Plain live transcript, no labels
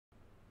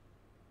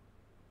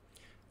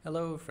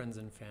Hello, friends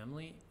and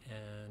family,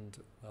 and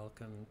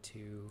welcome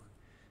to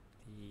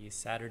the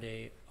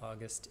Saturday,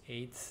 August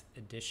 8th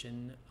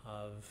edition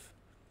of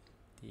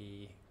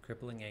the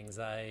Crippling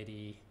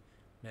Anxiety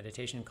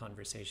Meditation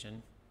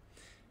Conversation.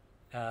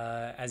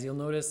 As you'll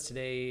notice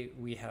today,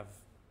 we have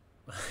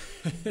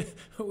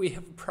we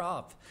have a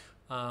prop.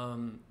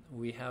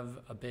 We have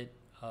a bit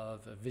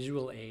of a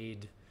visual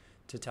aid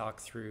to talk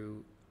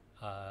through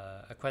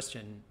a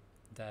question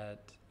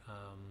that a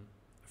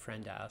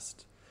friend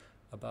asked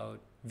about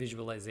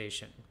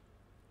visualization.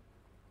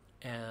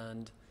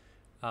 And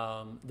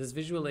this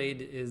visual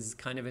aid is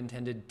kind of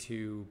intended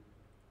to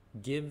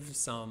give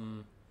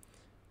some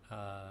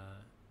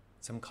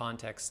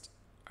context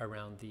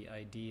around the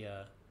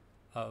idea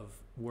of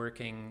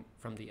working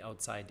from the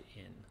outside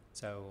in.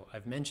 So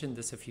I've mentioned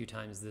this a few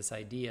times, this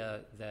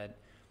idea that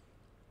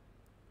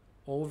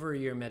over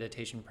your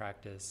meditation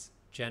practice,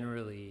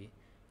 generally,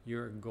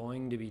 you're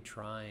going to be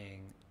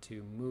trying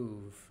to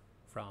move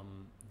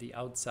from the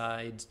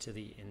outside to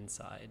the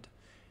inside.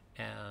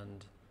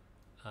 And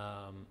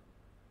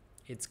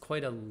it's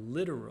quite a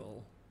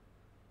literal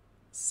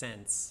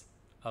sense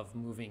of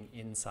moving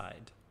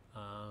inside.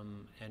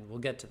 And we'll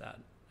get to that.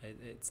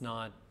 It's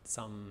not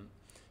some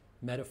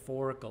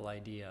metaphorical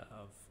idea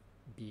of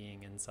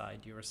being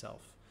inside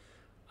yourself.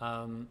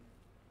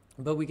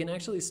 But we can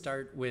actually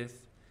start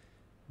with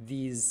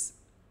these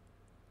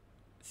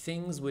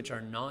things which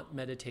are not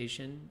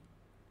meditation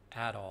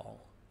at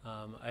all.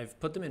 I've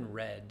put them in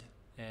red,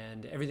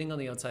 and everything on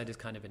the outside is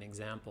kind of an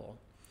example.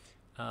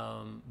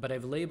 But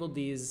I've labeled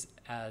these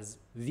as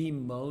the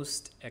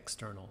most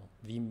external,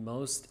 the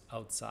most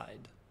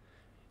outside.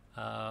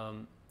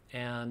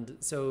 And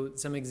so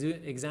some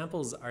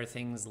examples are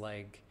things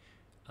like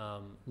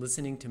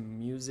listening to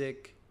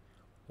music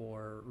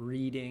or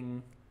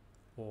reading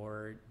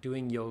or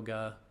doing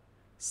yoga,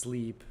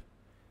 sleep,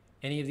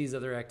 any of these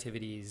other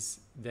activities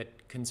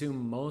that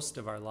consume most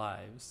of our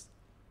lives.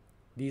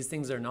 These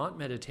things are not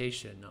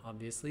meditation,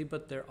 obviously,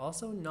 but they're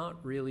also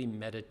not really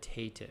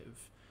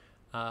meditative.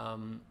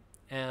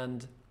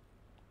 And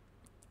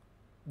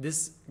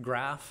this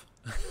graph,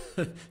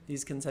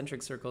 these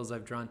concentric circles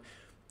I've drawn,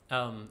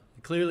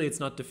 clearly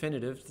it's not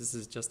definitive. This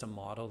is just a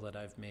model that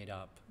I've made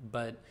up.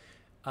 But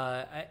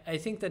I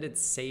think that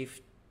it's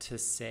safe to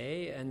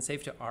say and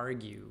safe to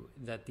argue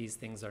that these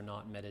things are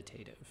not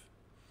meditative.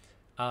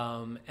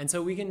 And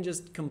so we can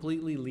just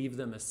completely leave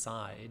them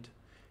aside.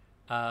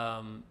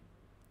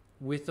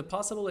 With the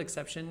possible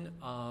exception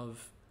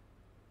of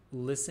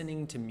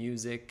listening to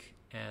music,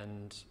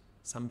 and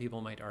some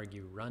people might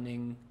argue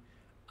running.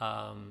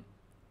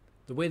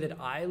 The way that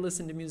I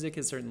listen to music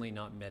is certainly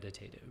not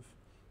meditative.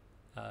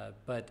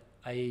 But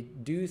I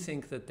do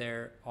think that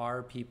there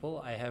are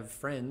people, I have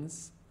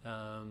friends.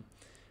 I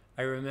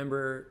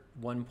remember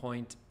one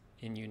point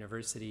in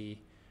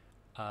university,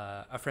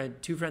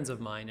 two friends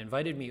of mine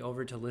invited me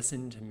over to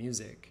listen to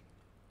music.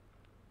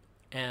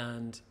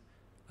 And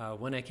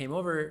when I came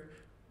over,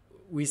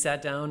 we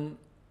sat down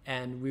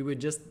and we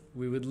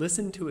would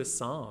listen to a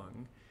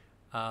song,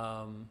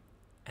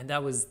 and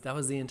that was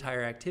the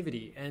entire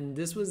activity. And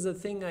this was a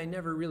thing I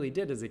never really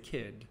did as a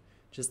kid,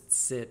 just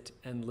sit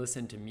and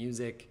listen to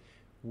music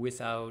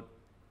without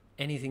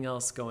anything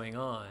else going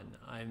on.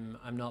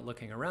 I'm not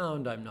looking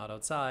around, I'm not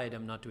outside,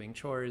 I'm not doing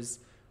chores,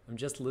 I'm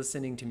just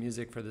listening to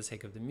music for the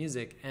sake of the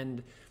music.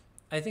 And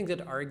I think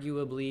that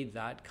arguably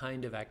that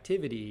kind of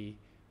activity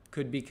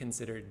could be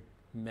considered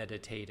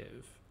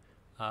meditative.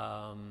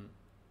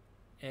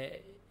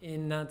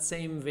 In that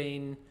same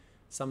vein,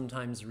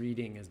 sometimes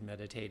reading is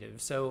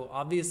meditative. So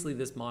obviously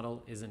this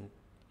model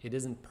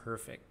isn't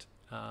perfect,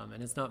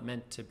 and it's not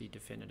meant to be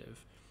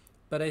definitive.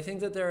 But I think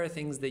that there are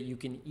things that you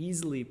can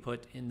easily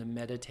put in the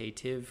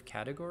meditative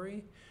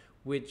category,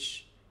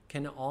 which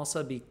can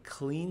also be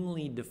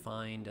cleanly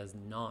defined as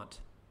not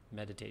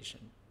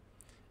meditation.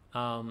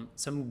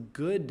 Some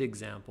good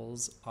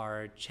examples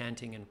are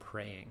chanting and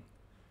praying.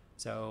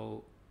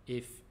 So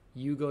if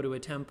you go to a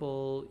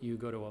temple, you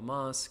go to a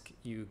mosque,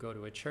 you go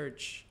to a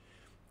church,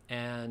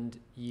 and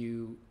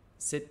you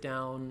sit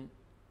down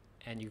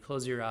and you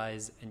close your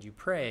eyes and you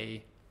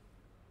pray,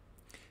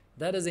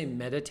 that is a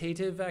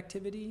meditative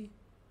activity,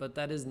 but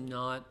that is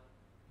not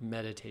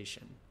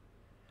meditation.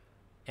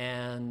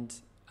 And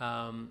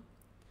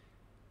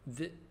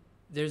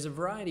there's a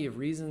variety of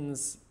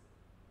reasons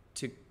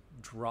to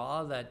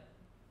draw that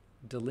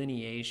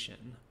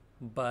delineation,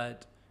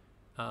 but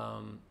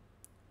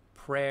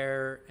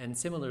prayer and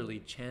similarly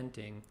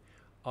chanting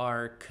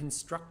are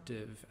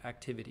constructive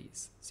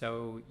activities.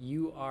 So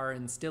you are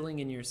instilling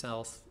in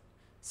yourself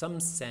some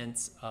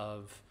sense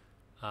of,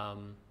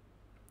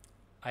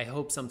 I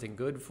hope something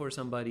good for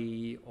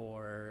somebody,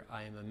 or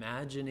I'm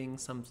imagining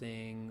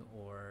something,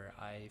 or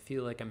I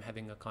feel like I'm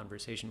having a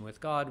conversation with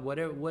God,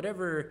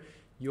 whatever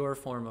your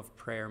form of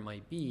prayer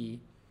might be,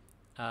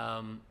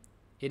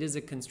 it is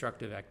a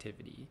constructive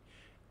activity.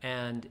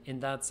 And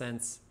in that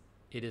sense,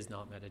 it is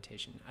not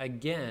meditation.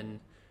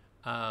 Again,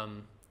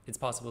 it's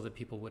possible that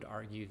people would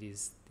argue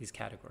these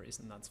categories,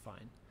 and that's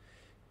fine.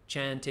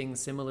 Chanting,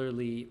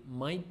 similarly,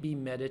 might be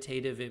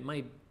meditative. It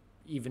might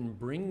even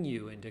bring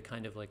you into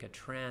kind of like a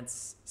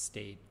trance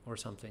state or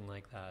something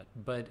like that,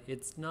 but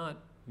it's not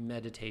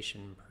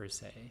meditation per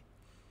se.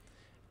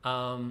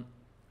 And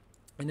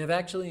I've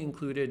actually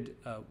included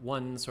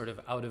one sort of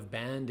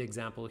out-of-band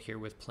example here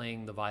with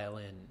playing the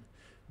violin,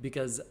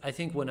 because I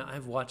think when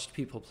I've watched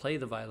people play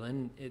the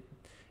violin,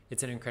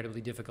 it's an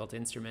incredibly difficult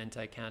instrument.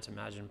 I can't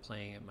imagine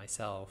playing it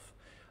myself.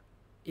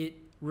 It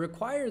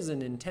requires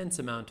an intense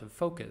amount of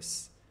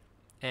focus,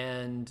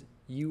 and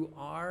you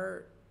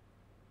are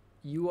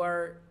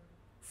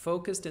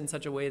focused in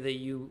such a way that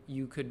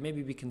you could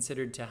maybe be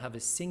considered to have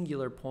a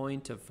singular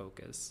point of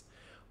focus,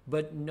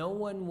 but no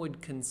one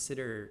would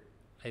consider,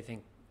 I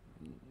think,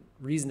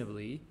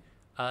 reasonably,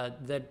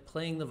 that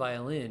playing the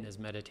violin is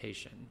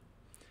meditation.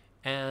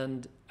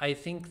 And I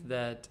think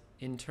that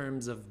in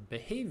terms of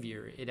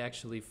behavior, it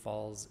actually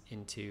falls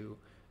into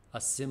a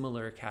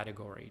similar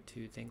category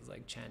to things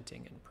like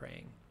chanting and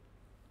praying.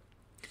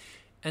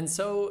 And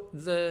so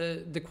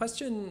the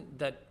question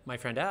that my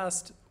friend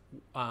asked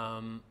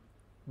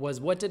was,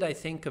 what did I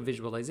think of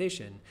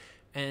visualization?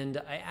 And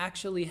I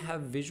actually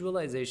have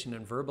visualization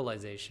and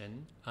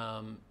verbalization.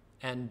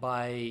 And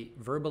by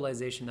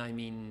verbalization, I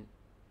mean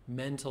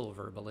mental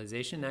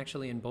verbalization,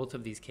 actually, in both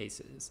of these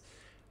cases.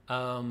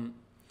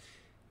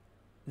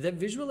 That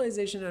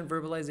visualization and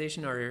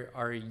verbalization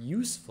are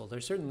useful. They're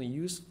certainly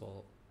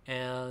useful.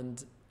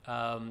 And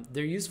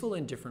they're useful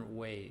in different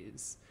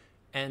ways.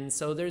 And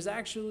so there's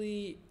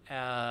actually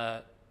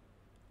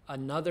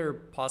another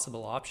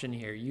possible option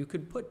here. You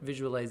could put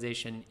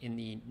visualization in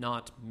the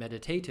not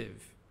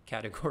meditative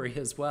category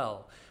as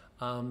well.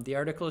 The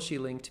article she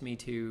linked me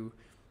to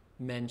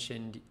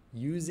mentioned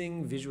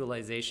using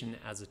visualization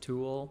as a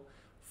tool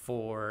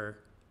for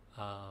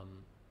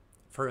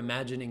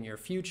imagining your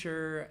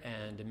future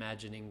and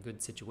imagining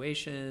good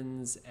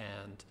situations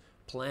and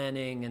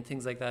planning and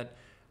things like that.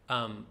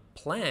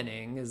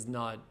 Planning is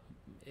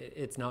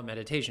it's not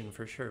meditation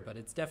for sure, but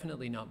it's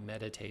definitely not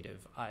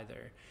meditative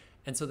either.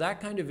 And so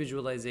that kind of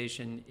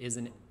visualization is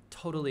a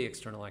totally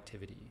external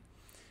activity.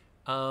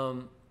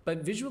 But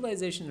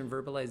visualization and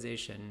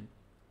verbalization,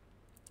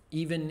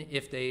 even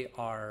if they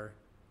are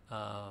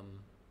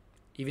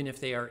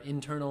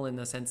internal in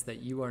the sense that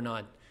you are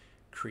not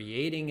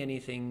creating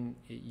anything,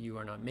 you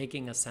are not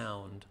making a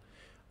sound,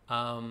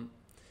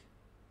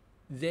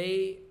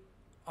 they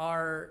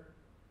are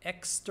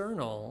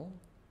external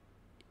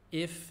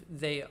if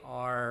they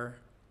are,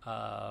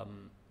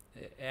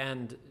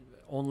 and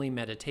only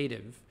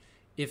meditative,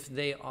 if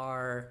they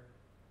are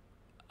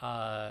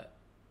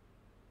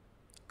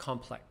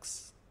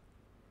complex.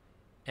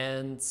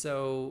 And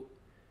so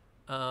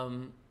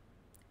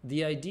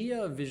the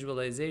idea of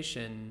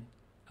visualization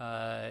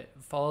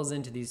falls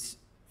into these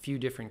few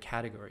different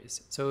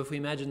categories. So if we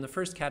imagine the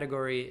first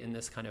category in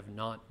this kind of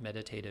not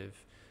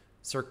meditative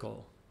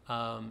circle,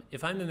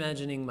 if I'm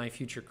imagining my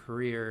future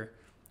career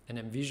and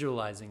I'm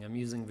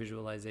using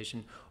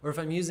visualization, or if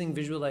I'm using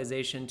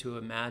visualization to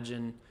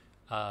imagine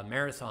a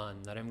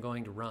marathon that I'm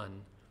going to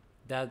run,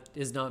 that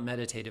is not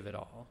meditative at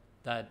all.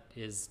 That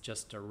is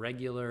just a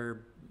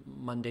regular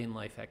mundane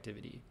life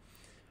activity.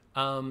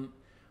 I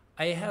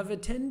have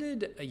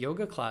attended a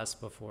yoga class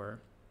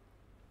before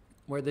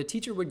where the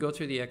teacher would go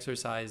through the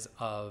exercise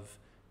of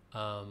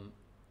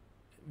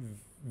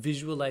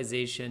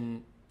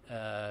visualization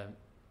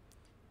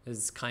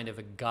as kind of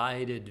a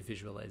guided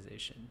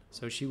visualization.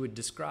 So she would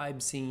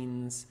describe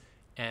scenes,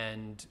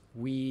 and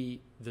the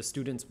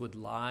students would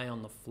lie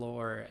on the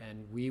floor,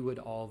 and we would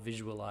all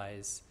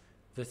visualize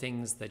the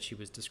things that she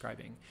was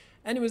describing.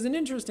 And it was an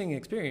interesting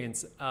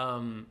experience.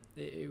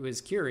 It was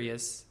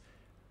curious,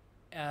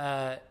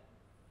 but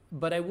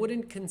I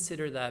wouldn't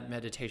consider that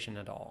meditation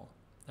at all.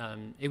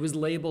 It was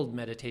labeled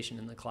meditation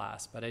in the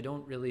class, but I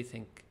don't really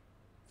think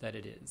that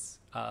it is.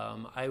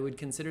 I would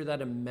consider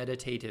that a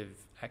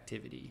meditative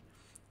activity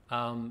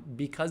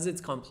because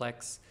it's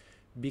complex,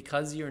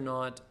 because you're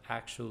not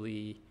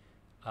actually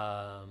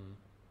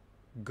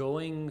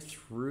going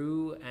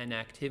through an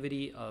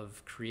activity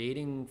of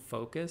creating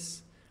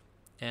focus,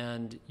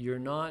 and you're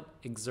not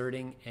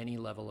exerting any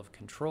level of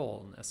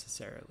control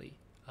necessarily.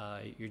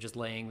 You're just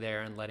laying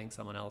there and letting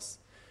someone else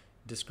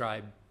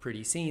describe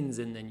pretty scenes,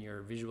 and then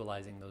you're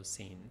visualizing those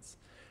scenes.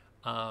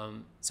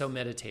 So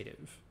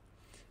meditative.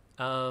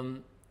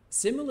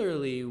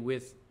 Similarly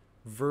with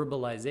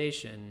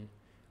verbalization,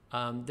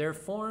 there are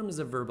forms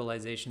of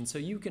verbalization. So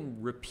you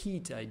can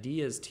repeat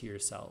ideas to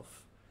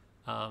yourself,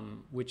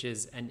 which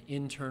is an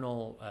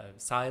internal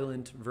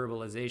silent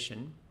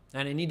verbalization.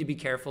 And I need to be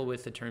careful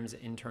with the terms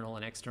internal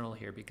and external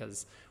here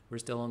because we're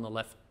still on the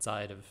left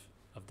side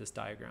of this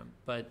diagram.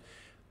 But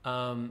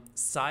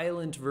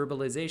silent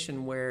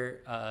verbalization,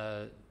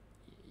 where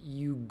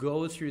you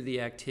go through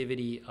the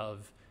activity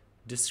of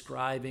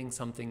describing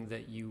something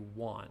that you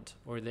want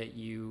or that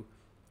you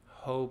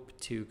hope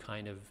to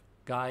kind of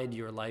guide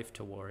your life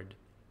toward.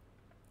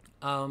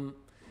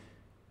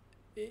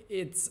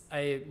 It's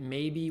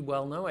maybe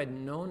well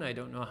known, I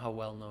don't know how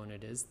well known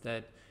it is,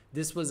 that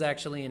this was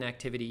actually an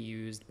activity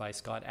used by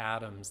Scott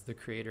Adams, the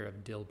creator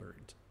of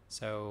Dilbert.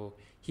 So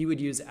he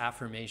would use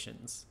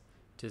affirmations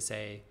to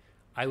say,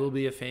 I will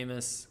be a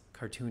famous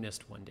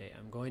cartoonist one day.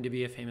 I'm going to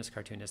be a famous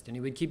cartoonist. And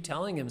he would keep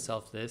telling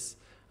himself this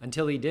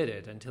until he did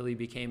it, until he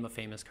became a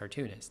famous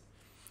cartoonist.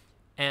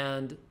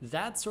 And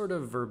that sort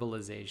of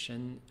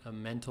verbalization, a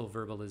mental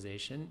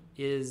verbalization,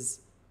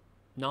 is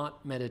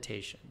not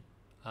meditation.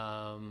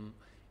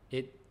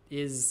 It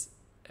is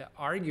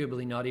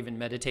arguably not even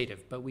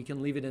meditative, but we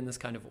can leave it in this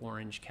kind of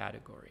orange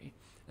category.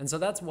 And so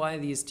that's why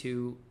these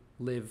two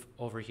live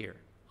over here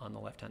on the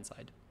left-hand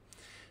side.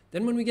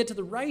 Then when we get to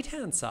the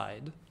right-hand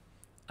side,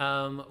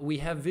 we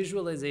have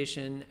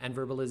visualization and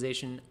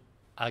verbalization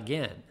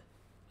again.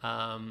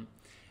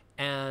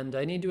 And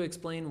I need to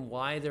explain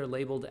why they're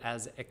labeled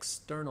as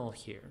external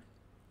here.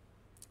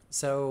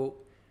 So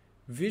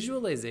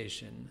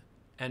visualization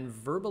and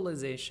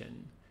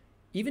verbalization,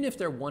 even if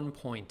they're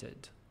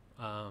one-pointed,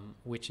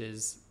 which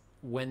is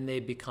when they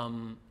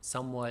become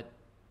somewhat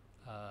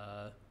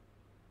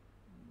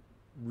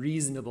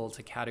reasonable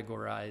to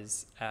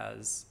categorize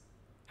as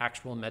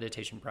actual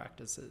meditation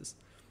practices,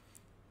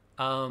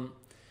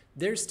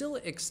 they're still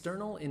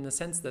external in the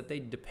sense that they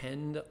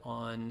depend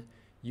on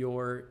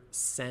your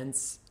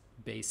sense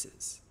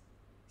bases.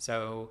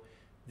 So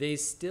they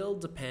still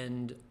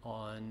depend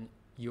on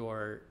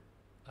your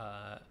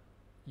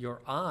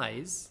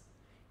eyes,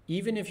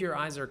 even if your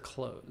eyes are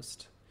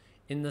closed,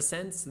 in the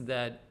sense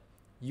that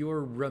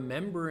you're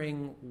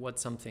remembering what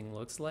something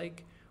looks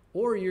like,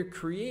 or you're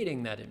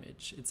creating that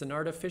image. It's an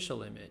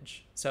artificial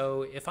image.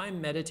 So if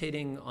I'm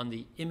meditating on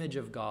the image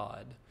of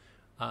God,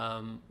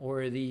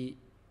 or the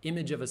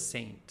image of a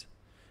saint,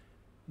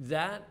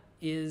 that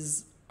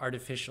is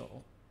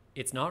artificial.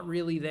 It's not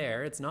really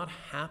there. It's not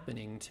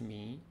happening to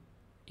me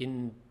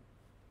in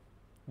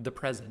the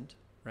present,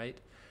 right?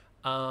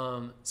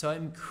 So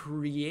I'm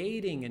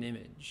creating an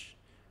image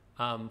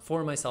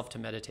for myself to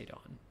meditate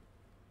on.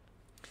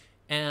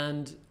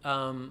 And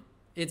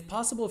it's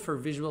possible for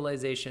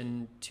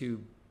visualization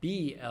to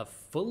be a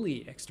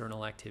fully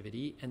external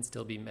activity and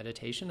still be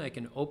meditation. I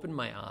can open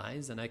my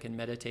eyes and I can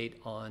meditate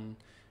on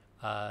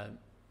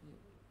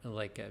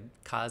like a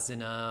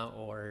kazina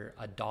or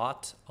a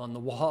dot on the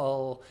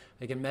wall.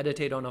 I can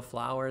meditate on a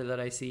flower that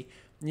I see.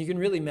 You can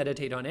really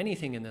meditate on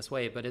anything in this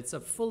way, but it's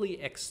a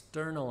fully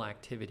external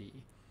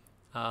activity.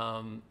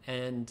 There's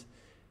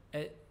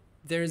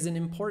an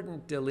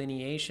important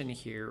delineation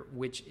here,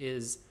 which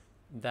is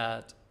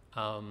that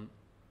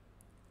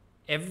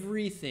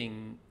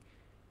everything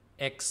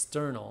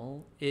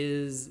external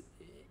is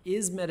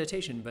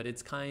meditation, but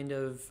it's kind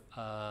of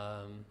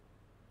an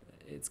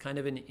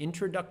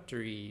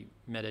introductory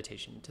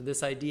meditation to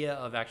this idea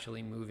of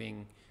actually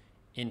moving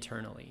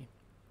internally.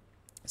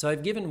 So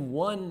I've given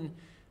one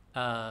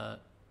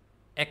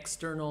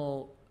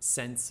external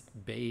sense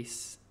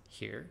base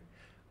here.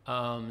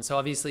 So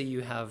obviously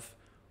you have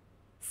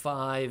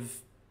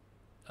 5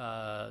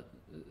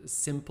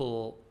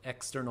 simple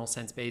external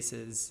sense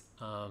bases: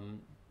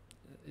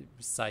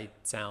 sight,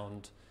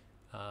 sound,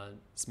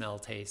 smell,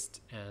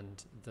 taste,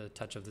 and the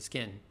touch of the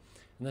skin.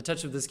 And the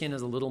touch of the skin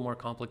is a little more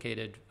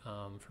complicated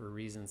for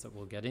reasons that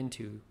we'll get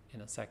into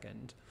in a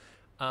second.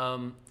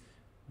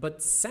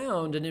 But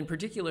sound, and in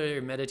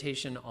particular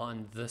meditation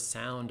on the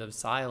sound of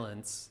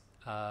silence,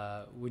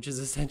 which is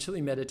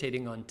essentially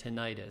meditating on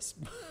tinnitus,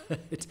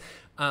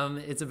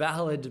 it's a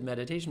valid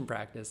meditation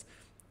practice,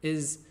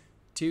 is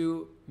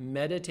to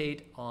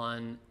meditate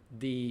on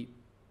the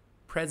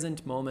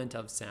present moment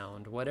of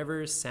sound,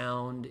 whatever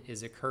sound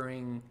is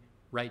occurring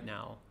right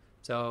now.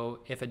 So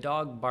if a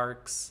dog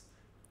barks,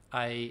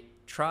 I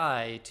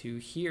try to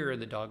hear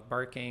the dog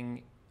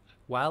barking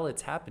while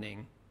it's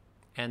happening,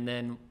 and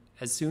then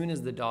as soon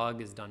as the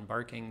dog is done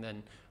barking,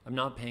 then I'm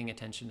not paying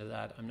attention to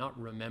that. I'm not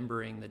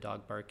remembering the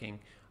dog barking.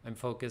 I'm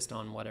focused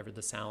on whatever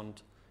the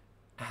sound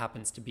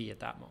happens to be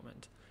at that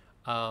moment.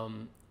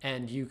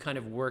 And you kind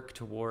of work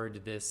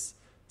toward this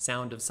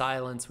sound of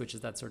silence, which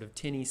is that sort of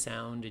tinny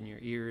sound in your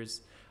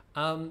ears.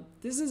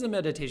 This is a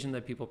meditation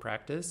that people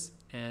practice,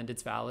 and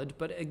it's valid,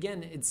 but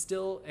again, it's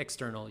still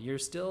external. You're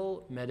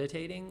still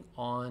meditating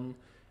on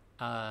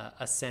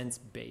a sense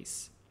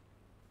base.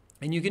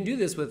 And you can do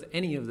this with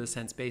any of the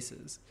sense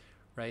bases,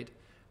 right?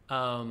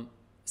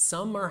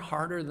 Some are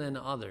harder than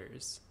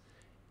others.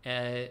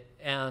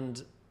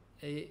 And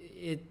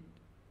it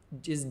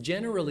is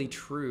generally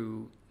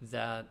true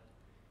that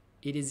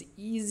it is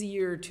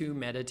easier to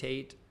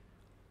meditate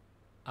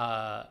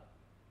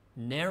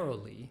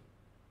narrowly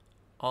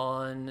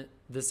on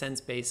the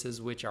sense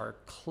bases which are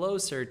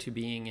closer to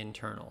being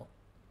internal.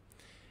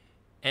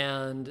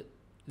 And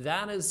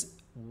that is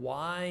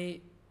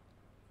why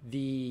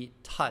the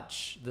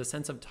touch, the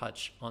sense of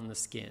touch on the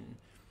skin,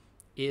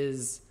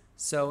 is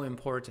so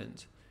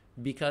important,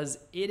 because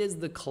it is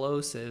the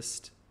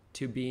closest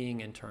to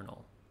being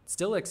internal.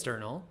 Still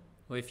external.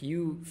 If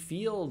you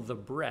feel the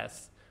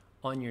breath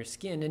on your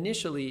skin,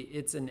 initially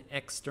it's an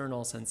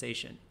external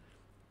sensation.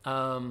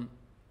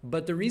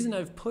 But the reason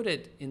I've put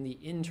it in the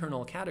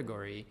internal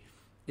category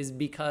is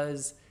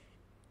because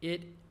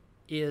it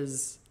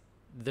is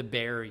the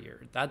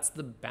barrier. That's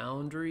the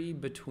boundary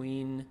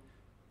between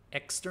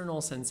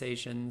external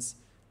sensations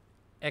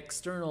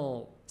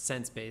external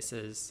sense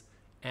bases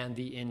and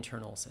the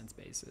internal sense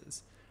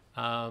bases.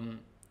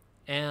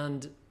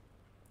 And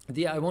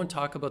I won't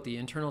talk about the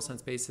internal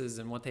sense bases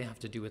and what they have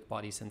to do with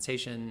body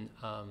sensation.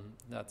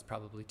 That's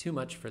probably too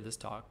much for this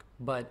talk.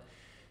 But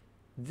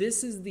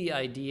this is the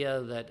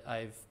idea that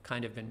I've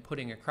kind of been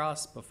putting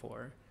across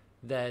before,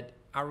 that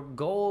our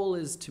goal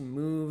is to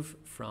move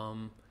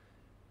from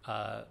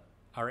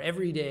our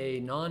everyday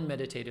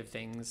non-meditative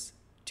things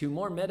to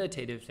more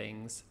meditative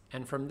things,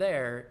 and from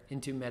there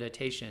into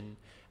meditation,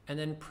 and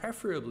then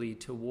preferably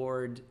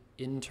toward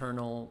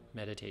internal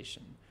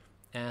meditation.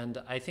 And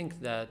I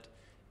think that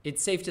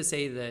it's safe to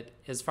say that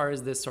as far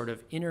as this sort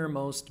of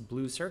innermost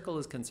blue circle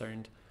is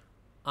concerned,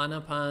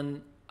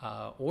 Anapan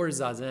or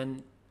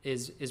Zazen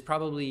is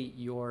probably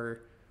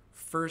your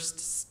first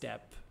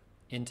step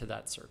into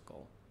that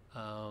circle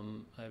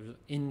of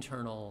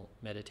internal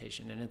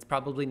meditation. And it's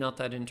probably not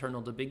that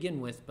internal to begin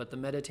with, but the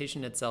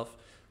meditation itself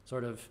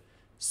sort of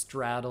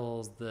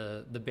straddles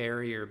the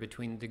barrier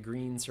between the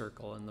green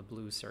circle and the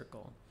blue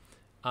circle.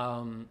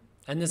 And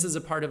this is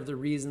a part of the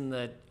reason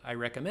that I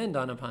recommend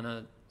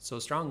Anapana so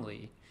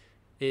strongly,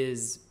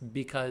 is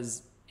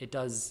because it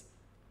does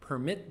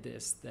permit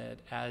this, that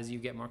as you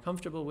get more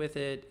comfortable with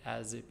it,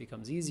 as it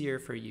becomes easier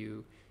for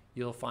you,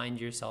 you'll find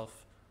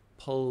yourself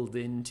pulled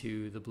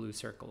into the blue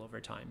circle over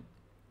time.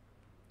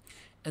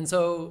 And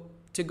so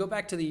to go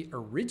back to the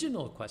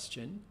original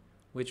question,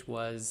 which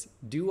was,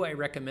 do I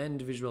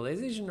recommend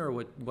visualization, or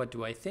what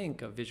do I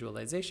think of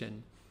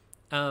visualization?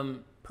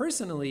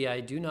 Personally, I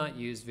do not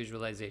use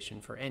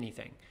visualization for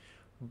anything,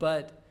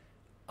 but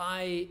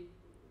I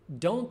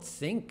don't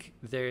think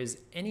there's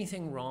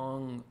anything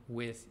wrong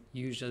with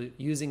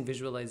using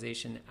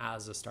visualization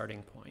as a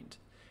starting point.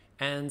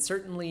 And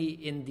certainly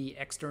in the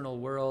external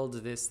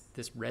world, this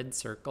red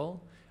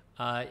circle,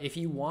 if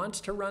you want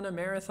to run a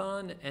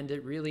marathon and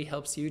it really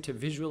helps you to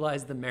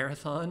visualize the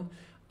marathon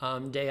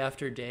day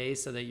after day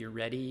so that you're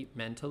ready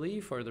mentally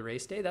for the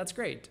race day, that's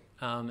great.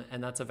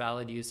 And that's a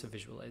valid use of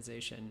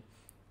visualization.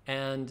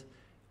 And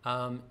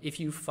if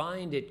you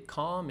find it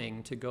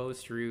calming to go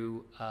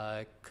through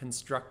a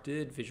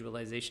constructed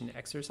visualization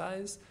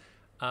exercise,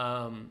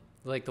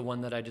 like the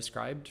one that I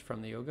described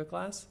from the yoga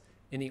class,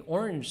 in the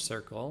orange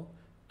circle,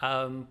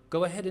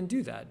 go ahead and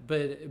do that.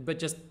 But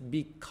just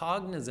be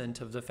cognizant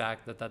of the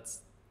fact that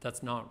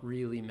that's not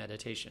really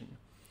meditation.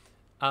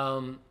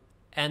 And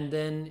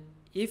then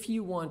if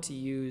you want to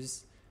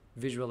use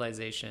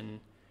visualization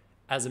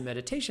as a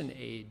meditation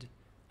aid,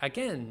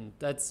 again,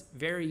 that's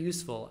very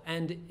useful.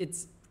 And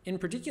it's, in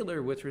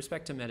particular, with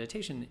respect to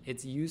meditation,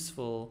 it's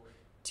useful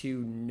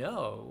to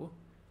know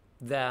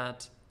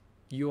that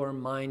your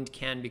mind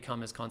can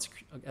become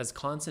as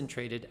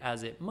concentrated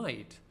as it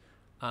might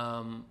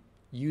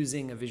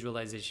using a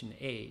visualization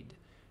aid.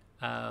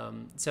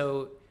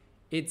 So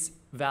it's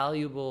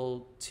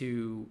valuable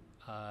to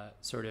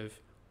sort of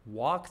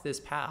walk this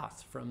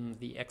path from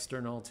the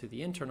external to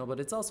the internal, but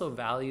it's also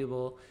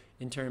valuable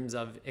in terms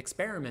of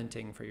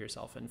experimenting for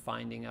yourself and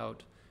finding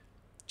out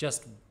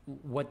just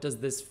what does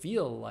this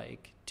feel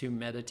like to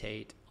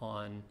meditate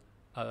on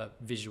a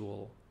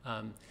visual.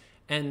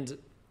 And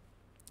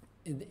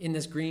in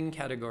this green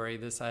category,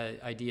 this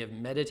idea of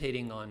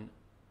meditating on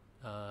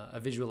a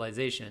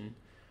visualization,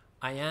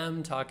 I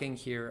am talking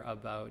here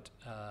about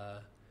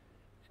a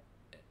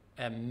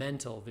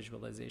mental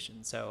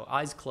visualization. So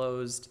eyes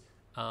closed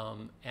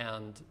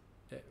and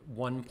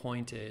one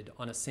pointed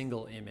on a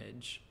single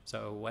image.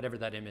 So whatever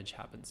that image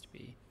happens to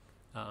be,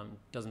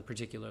 doesn't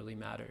particularly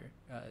matter.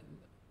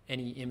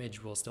 Any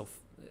image will still,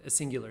 a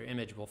singular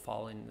image will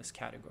fall in this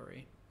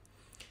category.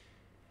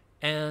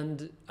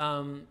 And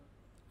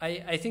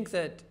I think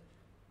that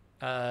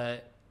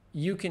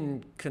you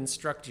can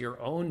construct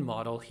your own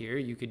model here.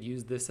 You could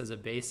use this as a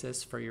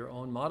basis for your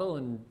own model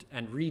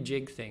and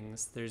rejig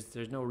things.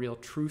 There's no real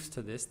truth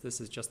to this. This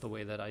is just the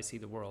way that I see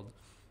the world.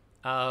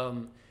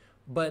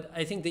 But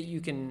I think that you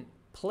can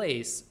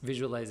place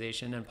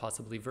visualization and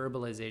possibly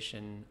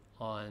verbalization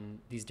on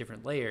these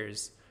different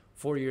layers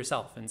for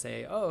yourself and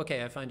say, oh,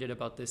 okay, I find it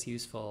about this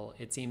useful.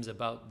 It seems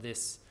about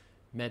this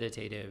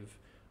meditative.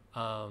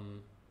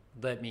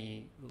 Let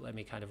me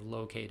kind of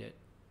locate it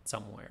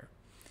somewhere.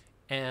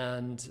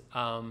 And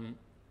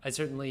I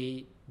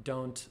certainly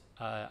don't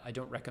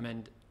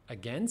recommend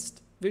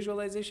against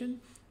visualization,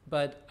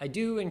 but I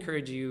do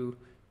encourage you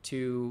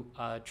to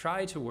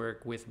try to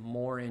work with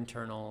more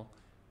internal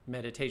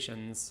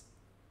meditations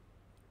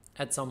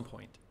at some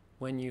point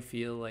when you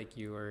feel like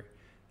you are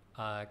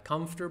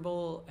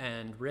comfortable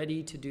and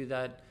ready to do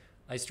that.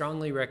 I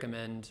strongly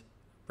recommend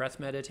breath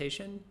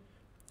meditation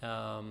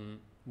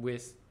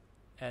with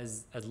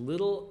as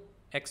little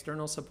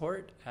external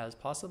support as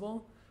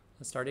possible,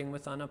 starting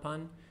with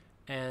Anapan.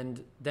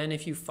 And then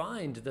if you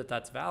find that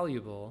that's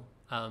valuable,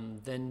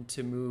 then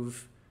to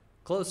move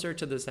closer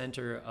to the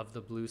center of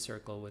the blue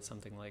circle with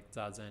something like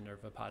Zazen or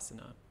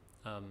Vipassana.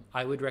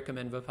 I would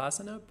recommend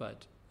Vipassana,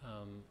 but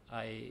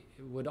I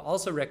would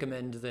also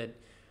recommend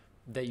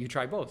that you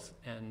try both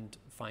and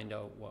find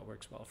out what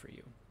works well for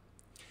you.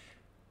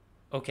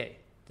 Okay,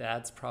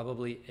 that's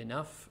probably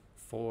enough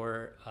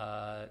for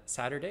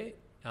Saturday.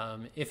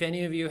 If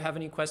any of you have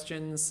any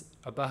questions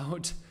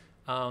about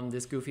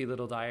this goofy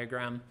little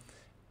diagram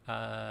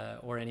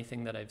or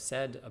anything that I've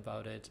said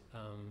about it,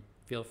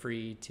 feel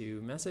free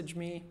to message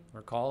me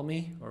or call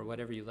me or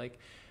whatever you like.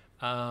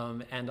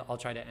 And I'll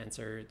try to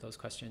answer those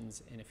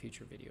questions in a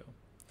future video.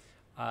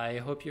 I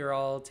hope you're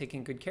all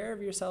taking good care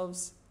of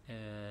yourselves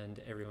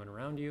and everyone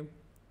around you.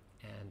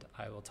 And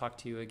I will talk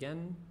to you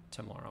again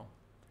tomorrow.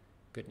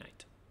 Good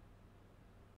night.